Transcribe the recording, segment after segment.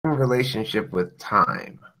relationship with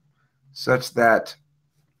time, such that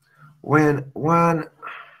when one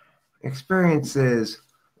experiences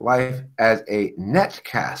life as a net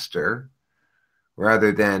caster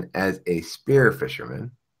rather than as a spear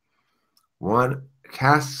fisherman, one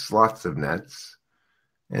casts lots of nets,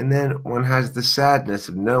 and then one has the sadness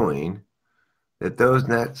of knowing that those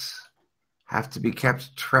nets have to be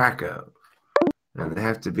kept track of, and they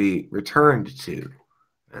have to be returned to,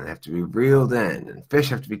 and they have to be reeled in, and fish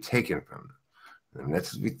have to be taken from them, and the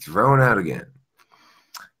nets have to be thrown out again.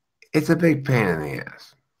 It's a big pain in the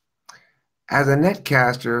ass. As a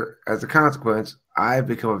netcaster, as a consequence, I've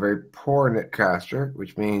become a very poor netcaster,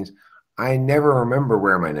 which means I never remember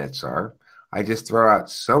where my nets are. I just throw out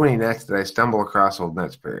so many nets that I stumble across old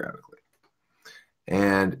nets periodically.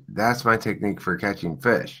 And that's my technique for catching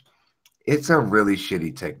fish. It's a really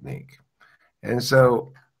shitty technique. And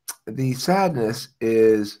so the sadness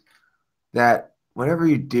is that whenever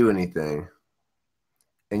you do anything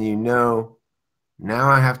and you know now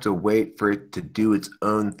I have to wait for it to do its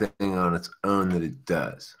own thing on its own that it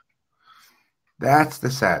does. That's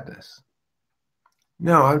the sadness.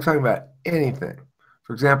 No, I'm talking about anything.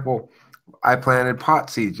 For example, I planted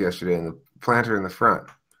pot seeds yesterday in the planter in the front.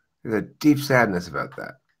 There's a deep sadness about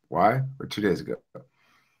that. Why? Or 2 days ago.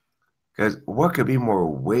 Because what could be more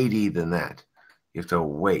weighty than that? You have to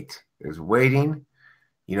wait. There's waiting.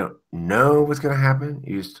 You don't know what's going to happen.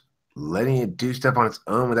 You're just letting it do stuff on its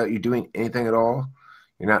own without you doing anything at all.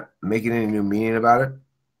 You're not making any new meaning about it.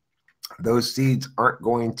 Those seeds aren't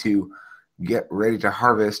going to get ready to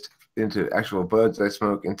harvest into actual buds I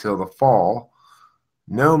smoke until the fall,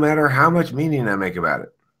 no matter how much meaning I make about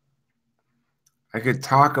it. I could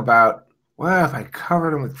talk about, well, if I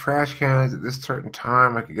covered them with trash cans at this certain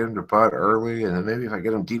time, I could get them to bud early, and then maybe if I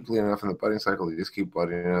get them deeply enough in the budding cycle, they just keep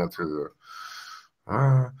budding out through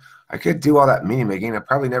the... I could do all that meaning making. I'd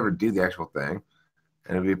probably never do the actual thing,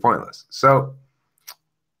 and it'd be pointless. So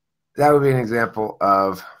that would be an example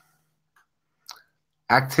of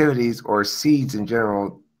activities or seeds in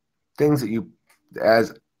general, things that you,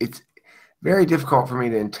 as it's very difficult for me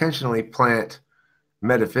to intentionally plant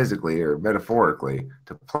metaphysically or metaphorically,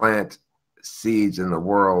 to plant seeds in the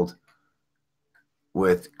world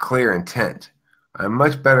with clear intent. I'm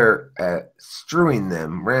much better at strewing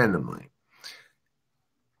them randomly.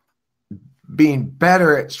 Being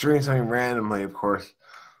better at strewing something randomly, of course,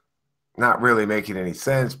 not really making any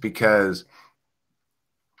sense, because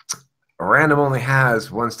random only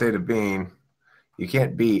has one state of being. You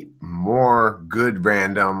can't be more good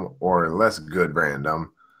random or less good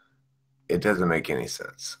random. It doesn't make any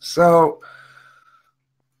sense. So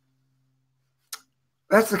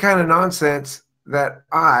that's the kind of nonsense that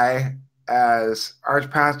I, as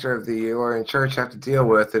archpastor of the Lorraine Church, have to deal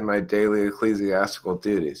with in my daily ecclesiastical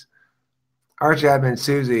duties. Archadmin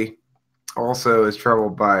Susie also is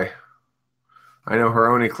troubled by, I know,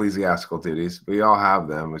 her own ecclesiastical duties. We all have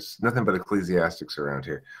them. It's nothing but ecclesiastics around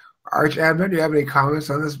here. Archadmin, do you have any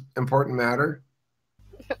comments on this important matter?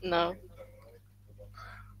 No.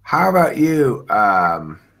 How about you,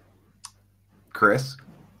 Chris?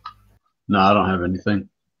 No, I don't have anything.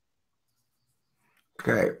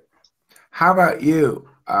 Okay. How about you,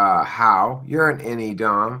 How? You're an NE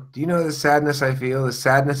Dom. Do you know the sadness I feel? The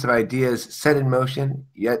sadness of ideas set in motion,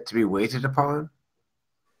 yet to be waited upon?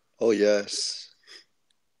 Oh, yes.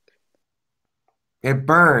 It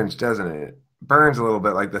burns, doesn't it? It burns a little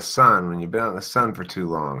bit like the sun when you've been out in the sun for too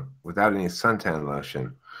long without any suntan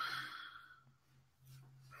lotion.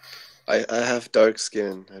 I have dark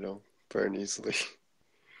skin. I don't burn easily.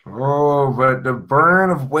 Oh, but the burn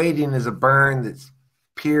of waiting is a burn that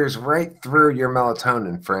peers right through your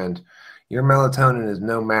melatonin, friend. Your melatonin is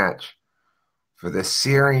no match for the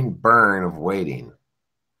searing burn of waiting.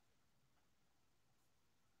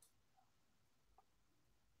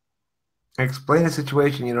 Explain a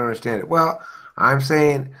situation you don't understand it. Well, I'm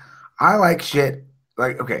saying I like shit.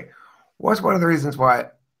 Like, okay, what's one of the reasons why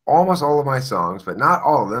almost all of my songs, but not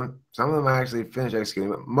all of them, some of them I actually finished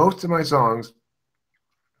executing, but most of my songs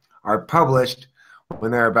are published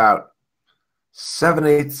when they're about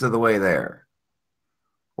 7/8 of the way there,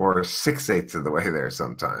 or 6/8 of the way there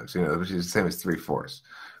sometimes, which is the same as 3/4.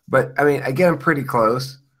 But I mean, I get them pretty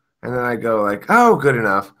close, and then I go like, oh, good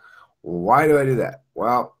enough. Why do I do that?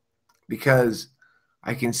 Well, because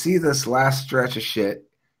I can see this last stretch of shit.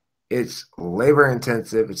 It's labor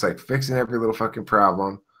intensive. It's like fixing every little fucking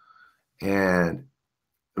problem. And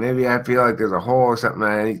maybe I feel like there's a hole or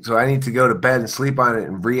something. So I need to go to bed and sleep on it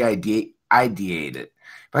and re-ideate it.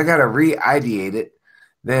 If I got to re-ideate it,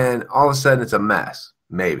 then all of a sudden it's a mess.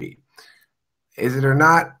 Maybe. Is it or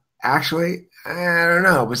not? Actually, I don't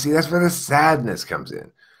know. But see, that's where the sadness comes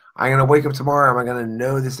in. I'm gonna wake up tomorrow. Am I gonna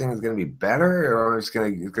know this thing is gonna be better, or am I just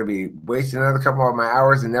gonna be wasting another couple of my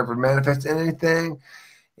hours and never manifest anything?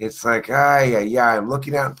 It's like, yeah. I'm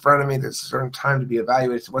looking out in front of me. There's a certain time to be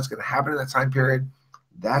evaluated. So what's gonna happen in that time period?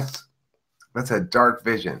 That's a dark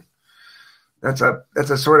vision. That's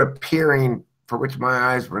a sort of peering for which my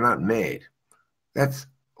eyes were not made. That's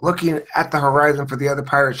looking at the horizon for the other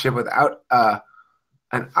pirate ship without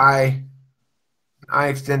an eye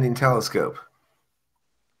extending telescope.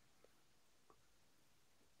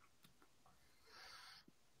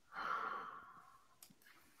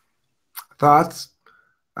 Thoughts?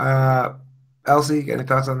 Elsie, any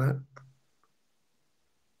thoughts on that?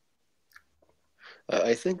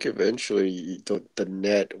 I think eventually the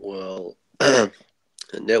net will the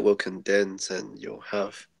net will condense and you'll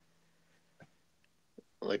have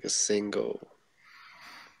like a single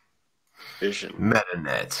vision.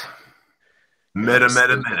 Metanet. Yeah, a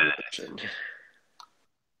single Metanet. vision.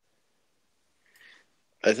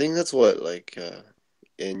 I think that's what like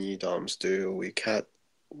any DOMs do. We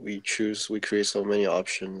create so many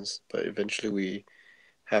options, but eventually we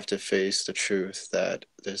have to face the truth that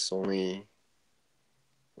there's only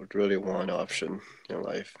really one option in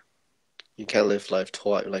life. You can't live life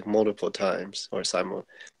twice, like multiple times or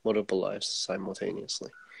multiple lives simultaneously.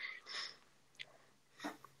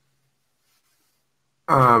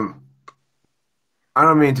 I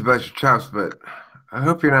don't mean to bust your chops, but I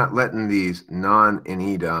hope you're not letting these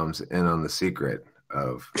non-NE-DOMs in on the secret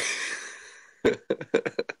of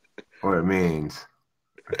what it means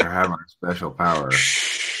for having a special power.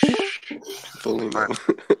 Fully no.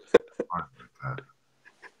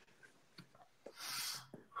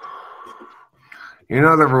 You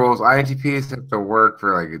know the rules. INTPs have to work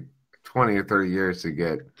for like 20 or 30 years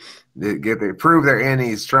to they prove their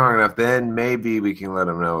NEs strong enough. Then maybe we can let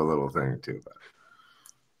them know a little thing or two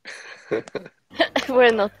about it.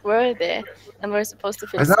 We're not worthy, and we're supposed to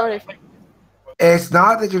feel sorry for. It's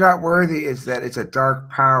not that you're not worthy. It's that it's a dark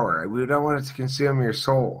power. We don't want it to consume your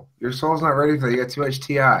soul. Your soul's not ready for it. You got too much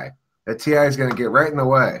TI. That TI is going to get right in the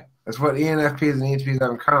way. That's what ENFPs and ENTPs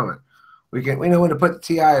have in common. We know when to put the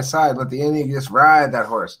TI aside, let the NE just ride that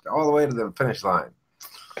horse all the way to the finish line.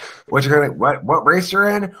 What race you're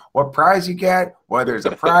in, what prize you get, whether it's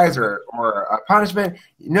a prize or a punishment,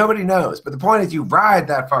 nobody knows. But the point is, you ride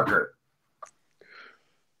that fucker.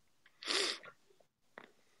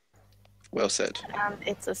 Well said. And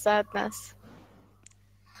it's a sadness.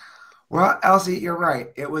 Well, Elsie, you're right.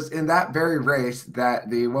 It was in that very race that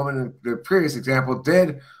the woman in the previous example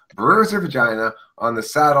did bruise her vagina on the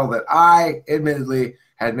saddle that I admittedly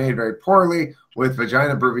had made very poorly with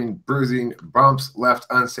vagina bruising bumps left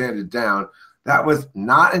unsanded down. That was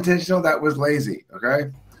not intentional. That was lazy,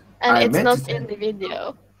 okay? And it's not in the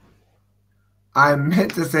video. I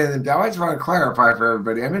meant to sand them down. I just want to clarify for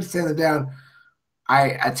everybody. I meant to sand them down. I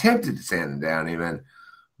attempted to sand them down even.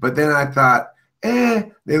 But then I thought,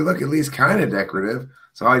 they look at least kind of decorative.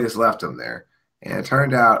 So I just left them there. And it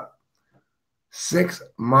turned out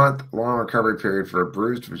 6-month long recovery period for a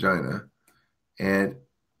bruised vagina. And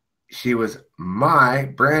she was my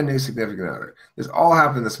brand new significant other. This all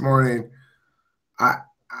happened this morning.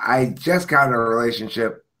 I just got in a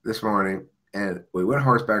relationship this morning, and we went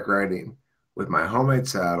horseback riding with my homemade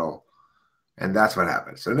saddle, and that's what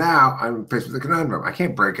happened. So now I'm faced with a conundrum. I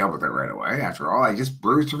can't break up with her right away. After all, I just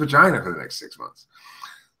bruised her vagina for the next 6 months.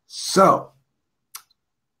 So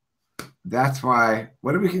that's why,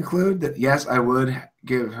 what did we conclude? That yes, I would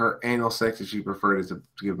give her anal sex if she preferred to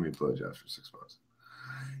give me blowjobs for 6 months.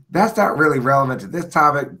 That's not really relevant to this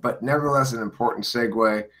topic, but nevertheless an important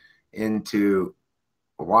segue into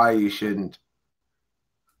why you shouldn't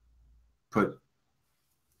put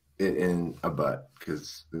it in a butt,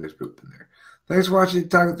 because there's poop in there. Thanks for watching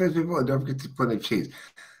Talk with Those People, and don't forget to put plenty of cheese.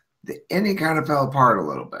 The ending kind of fell apart a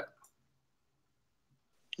little bit.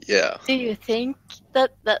 Yeah. Do you think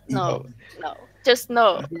that no. Just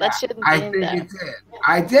no. Yeah, that shouldn't be in there. I think it did.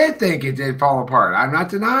 I did think it did fall apart. I'm not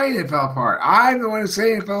denying it fell apart. I'm the one who's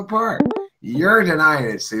saying it fell apart. You're denying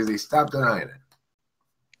it, Susie. Stop denying it.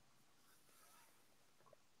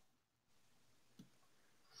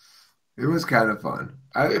 It was kind of fun.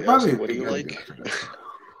 Wait, Elsie, what do you like?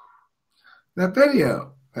 That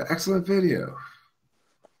video. That excellent video.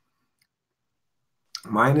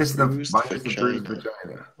 Minus the bruised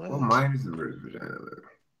vagina. Well, minus the bruised vagina.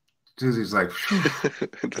 Susie's like,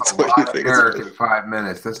 that's a what lot you of think. Eric in 5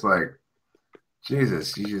 minutes. That's like,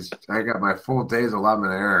 Jesus, I got my full day's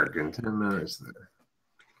allotment of Eric in 10 minutes there.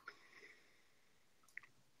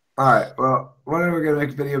 All right, well, what are we gonna make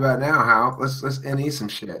a video about now, Hal? Let's NE some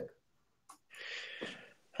shit.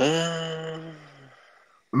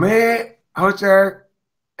 Me, host Eric,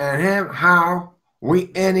 and him, How. We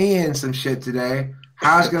in some shit today.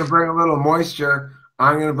 How's going to bring a little moisture.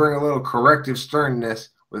 I'm going to bring a little corrective sternness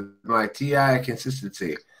with my TI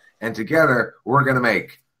consistency. And together, we're going to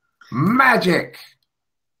make magic.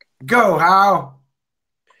 Go, How.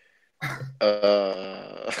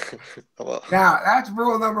 Well, Now, that's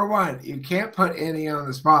rule number one. You can't put any on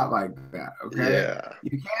the spot like that, okay? yeah.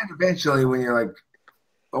 You can eventually when you're, like,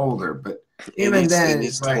 older, but It even needs, then, it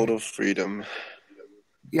needs it's like, total freedom.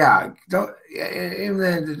 yeah, even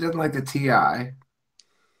then, it doesn't like the TI.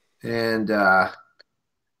 And,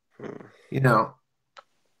 you know,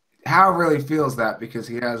 Hal really feels that because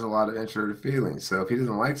he has a lot of introverted feelings. So if he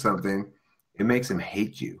doesn't like something, it makes him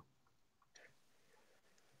hate you.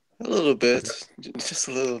 A little bit. Just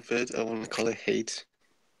a little bit. I wouldn't call it hate.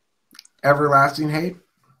 Everlasting hate?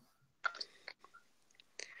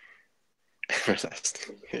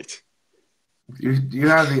 Everlasting hate. Do you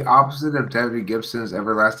have the opposite of Debbie Gibson's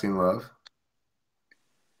everlasting love?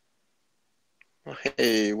 Oh,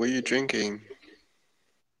 hey, what are you drinking?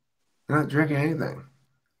 You're not drinking anything.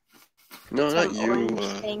 No, not Some you,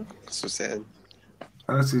 orange thing. Suzanne.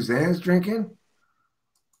 Oh, Suzanne's drinking?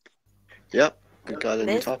 Yep, we got a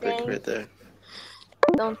new This topic thing. right there.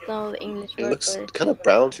 Don't know the English It word looks for it. kind of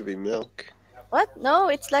brown to be milk. What? No,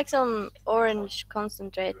 it's like some orange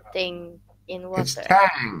concentrate thing in It's water.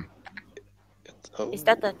 Tang. Oh, Is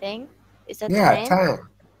that a thing? Is that the Yeah, name? Tang.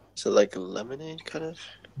 is it like a lemonade kind of?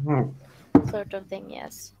 Hmm. Sort of thing,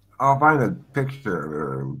 yes. I'll find a picture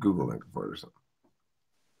or Google link for it or something.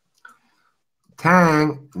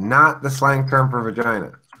 Tang, not the slang term for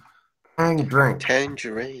vagina. Tang drink.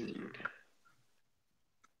 Tangerine.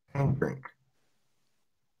 Tang drink.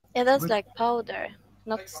 Yeah, that's What? like powder.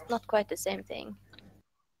 Not quite the same thing,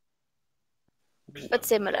 but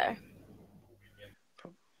similar.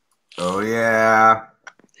 Oh, yeah.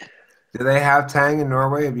 Do they have Tang in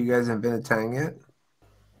Norway? Have you guys invented Tang yet?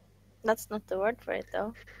 That's not the word for it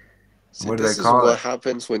though. So What do this they is call what it?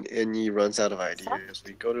 happens when NE runs out of ideas.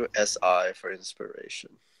 We go to SI for inspiration.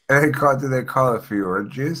 Do they call it fjord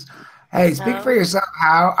juice? Hey, speak No. for yourself,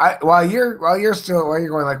 How. While you're going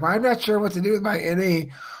like, well, I'm not sure what to do with my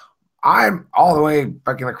NE. I'm all the way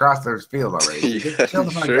fucking across this field already. So Yeah, just chill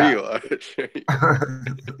the fuck sure out. you are. Sure you are.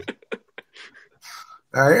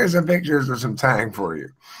 Here's some pictures of some Tang for you.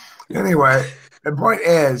 Anyway, the point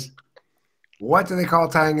is, what do they call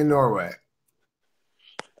Tang in Norway?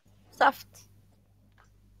 Soft.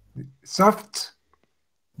 Soft.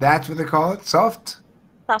 That's what they call it? Soft?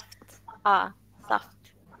 Soft. Soft.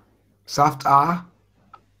 Soft ah?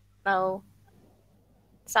 No.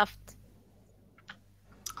 Soft.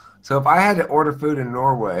 So if I had to order food in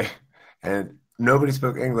Norway and nobody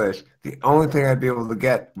spoke English, the only thing I'd be able to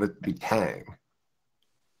get would be Tang.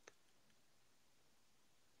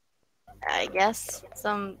 I guess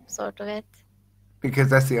some sort of it. Because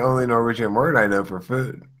that's the only Norwegian word I know for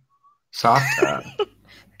food. Soft ah.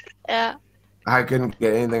 Yeah. I couldn't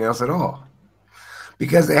get anything else at all.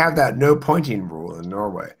 Because they have that no pointing rule in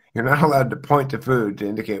Norway. You're not allowed to point to food to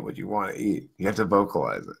indicate what you want to eat. You have to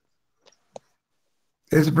vocalize it.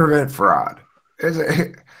 It's to prevent fraud.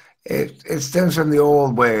 It stems from the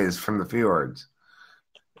old ways from the fjords.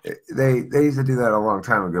 They used to do that a long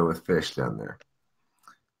time ago with fish down there.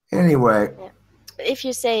 Anyway, If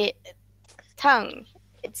you say tongue,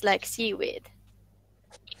 it's like seaweed.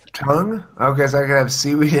 tongue? Okay, so I could have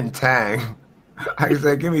seaweed and Tang. I could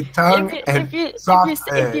say, give me tongue and soft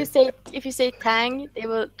If you say tang, they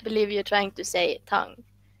will believe you're trying to say tongue,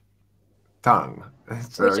 tongue.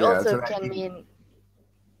 So, which yeah, also so can mean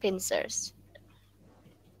pincers.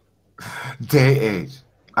 Day 8.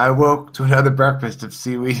 I woke to another breakfast of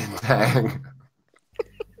seaweed and Tang.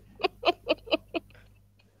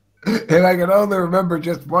 And I can only remember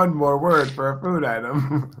just one more word for a food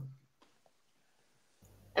item.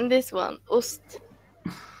 And this one, ost.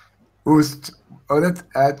 Oost. Oh,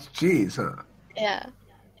 that's cheese, huh? Yeah.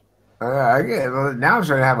 I get. Well, now I'm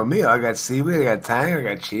trying to have a meal. I got seaweed, I got Tang, I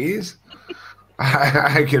got cheese.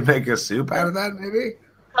 I could make a soup out of that, maybe.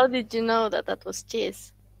 How did you know that that was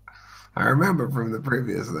cheese? I remember from the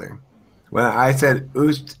previous thing when I said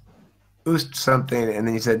oost something, and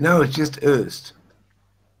then you said no, it's just oost.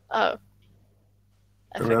 Oh.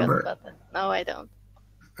 I Remember? forgot about that. No, I don't.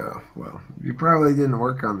 Oh well, you probably didn't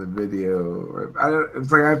work on the video.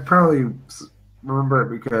 It's like I probably remember it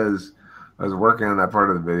because I was working on that part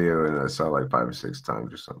of the video and I saw like 5 or 6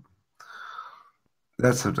 times or something.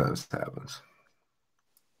 That sometimes happens.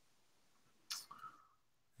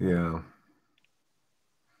 Yeah.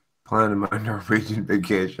 Planning my Norwegian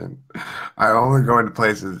vacation. I only go into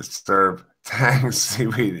places that serve Tang,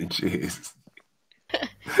 seaweed, and cheese.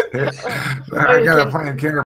 I you gotta can- plan care